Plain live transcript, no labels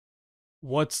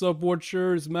What's up,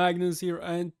 watchers? Magnus here,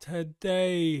 and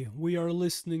today we are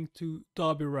listening to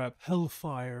DABI rap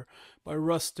Hellfire by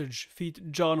RUSTAGE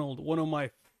feat. Johnald, one of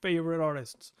my favorite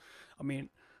artists. I mean,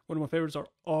 one of my favorites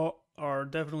are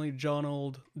definitely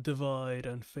Johnald, Divide,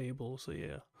 and Fable. So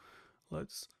yeah,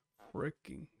 let's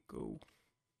freaking go.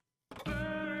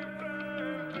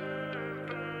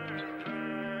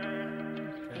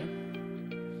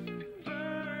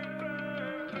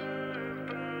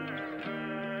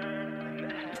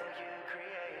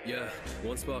 Yeah,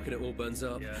 one spark and it all burns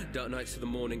up. Dark nights till the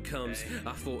morning comes.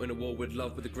 I fought in a war with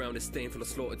love, but the ground is stained full of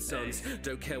slaughtered sons.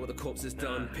 Don't care what the corpse has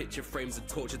done. Picture frames of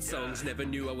tortured songs. Never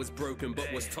knew I was broken,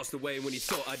 but was tossed away when you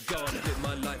thought I'd gone. Live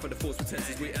my life under false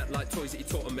pretenses. We act like toys that you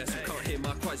taught a mess. You can't hear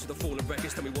my cries for the fallen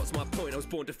wreckage. Tell me what's my point? I was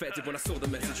born defective when I saw the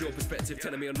message. Your perspective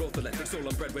telling me I'm ortholeptics. All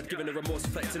I'm bred with, giving a remorse,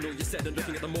 reflecting all you said and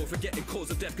looking at the more, forgetting cause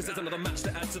of death. Cause there's another match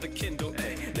to add to the Kindle.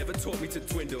 Never taught me to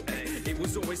dwindle. It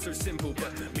was always so simple,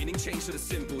 but meaning changed to the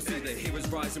symbol. See the heroes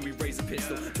rise and we raise a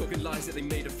pistol. Talking lies that they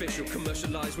made official.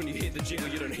 Commercialized when you hear the jingle.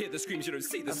 You don't hear the screams, you don't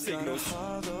see the signals.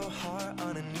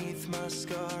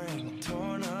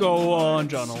 Go on,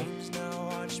 Johnald. Now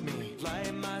watch me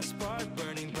light my spark,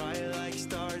 burning bright like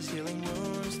stars, healing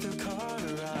wounds through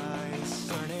cauterize,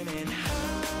 burning in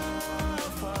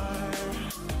hellfire.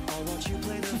 I'll watch you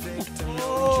play the victim.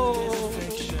 No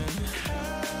fiction.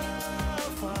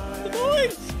 Hellfire. The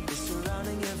voice is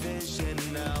surrounding your vision.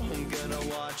 Now I'm gonna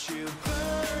watch you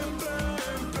burn,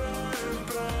 burn, burn,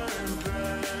 burn,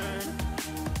 burn.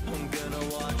 I'm gonna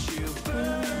watch you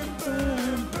burn,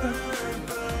 burn, burn,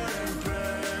 burn,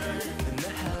 burn. In the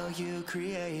hell you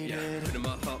created. Putting my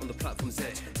heart on the platform's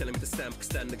edge, telling me to stand,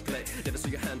 stand neglect. Never saw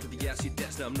your hand with the ass, you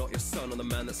debts. Now I'm not your son, I'm the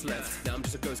man that's left. Now I'm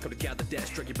just a ghost come to gather debts.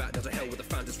 Drag you back down to hell with the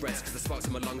founder's rest. Cause the sparks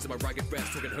in my lungs and my ragged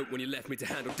breath. Talking hope when you left me to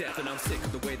handle death. And I'm sick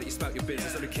of the way that you spout your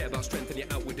business. Only care about strength and your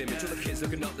outward image. All the kids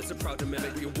looking up, they're so proud to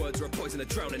mimic. But your words are a poison, they're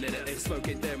drowning in it. If smoke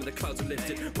ain't there and the clouds are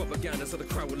lifted. Propaganda so the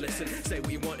crowd will listen. Say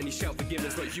what you want and you shout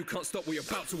forgiveness. But you can't stop what you're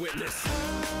about to witness.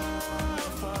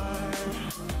 Hellfire.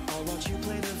 I'll watch you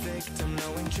play the victim,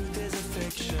 knowing truth is a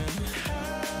fiction.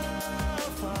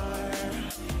 Hellfire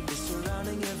is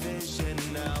surrounding your vision.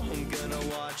 Now I'm gonna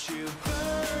watch you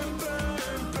burn,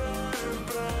 burn, burn,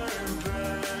 burn,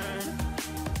 burn.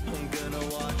 I'm gonna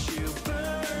watch you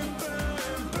burn,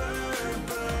 burn, burn,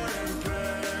 burn,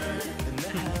 burn. In the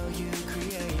hell you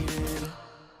created.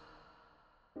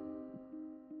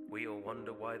 We all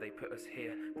wonder why they put us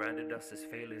here, branded us as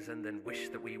failures and then wish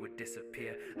that we would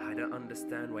disappear. I don't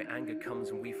understand why anger comes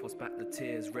when we force back the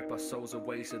tears, rip our souls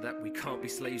away so that we can't be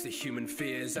slaves to human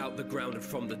fears. Out the ground and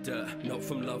from the dirt, not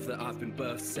from love that I've been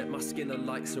birthed. Set my skin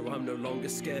alight so I'm no longer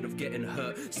scared of getting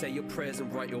hurt. Say your prayers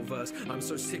and write your verse. I'm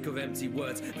so sick of empty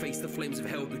words. Face the flames of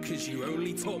hell because you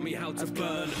only taught me how to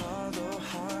burn. I've got a hollow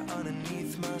heart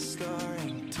underneath my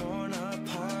scarring, torn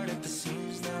apart at the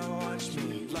seams. Now watch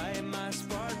me light my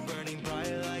spark, burning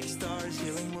bright like stars,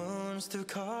 healing wounds through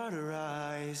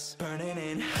cauterize, burning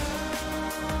in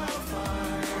hellfire.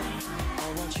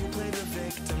 I'll watch you play the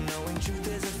victim, knowing truth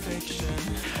is a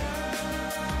fiction.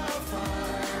 Hellfire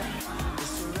is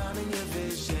surrounding your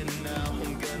vision. Now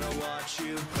I'm gonna watch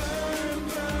you burn,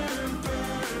 burn,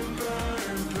 burn,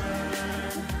 burn,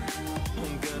 burn.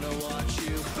 I'm gonna watch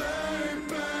you burn,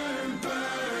 burn,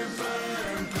 burn,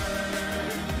 burn, burn.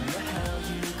 In the hell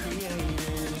you created.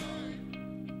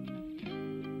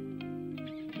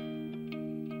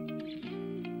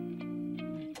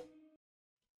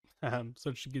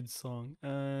 Such a good song.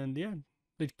 And yeah,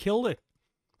 they killed it.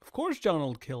 Of course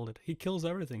Johnald killed it. He kills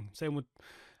everything. Same with...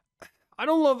 I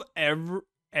don't love every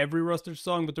RUSTAGE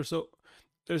song, but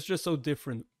they're just so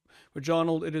different. With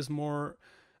Johnald, it is more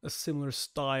a similar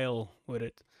style with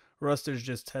it. RUSTAGE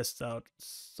just tests out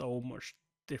so much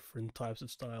different types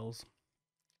of styles.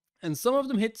 And some of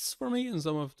them hits for me, and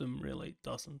some of them really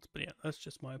doesn't. But yeah, that's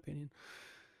just my opinion.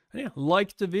 And yeah,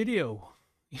 like the video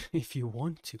if you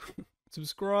want to.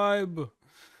 Subscribe,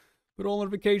 put all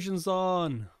notifications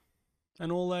on, and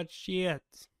all that shit.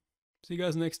 See you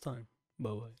guys next time.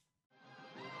 Bye-bye.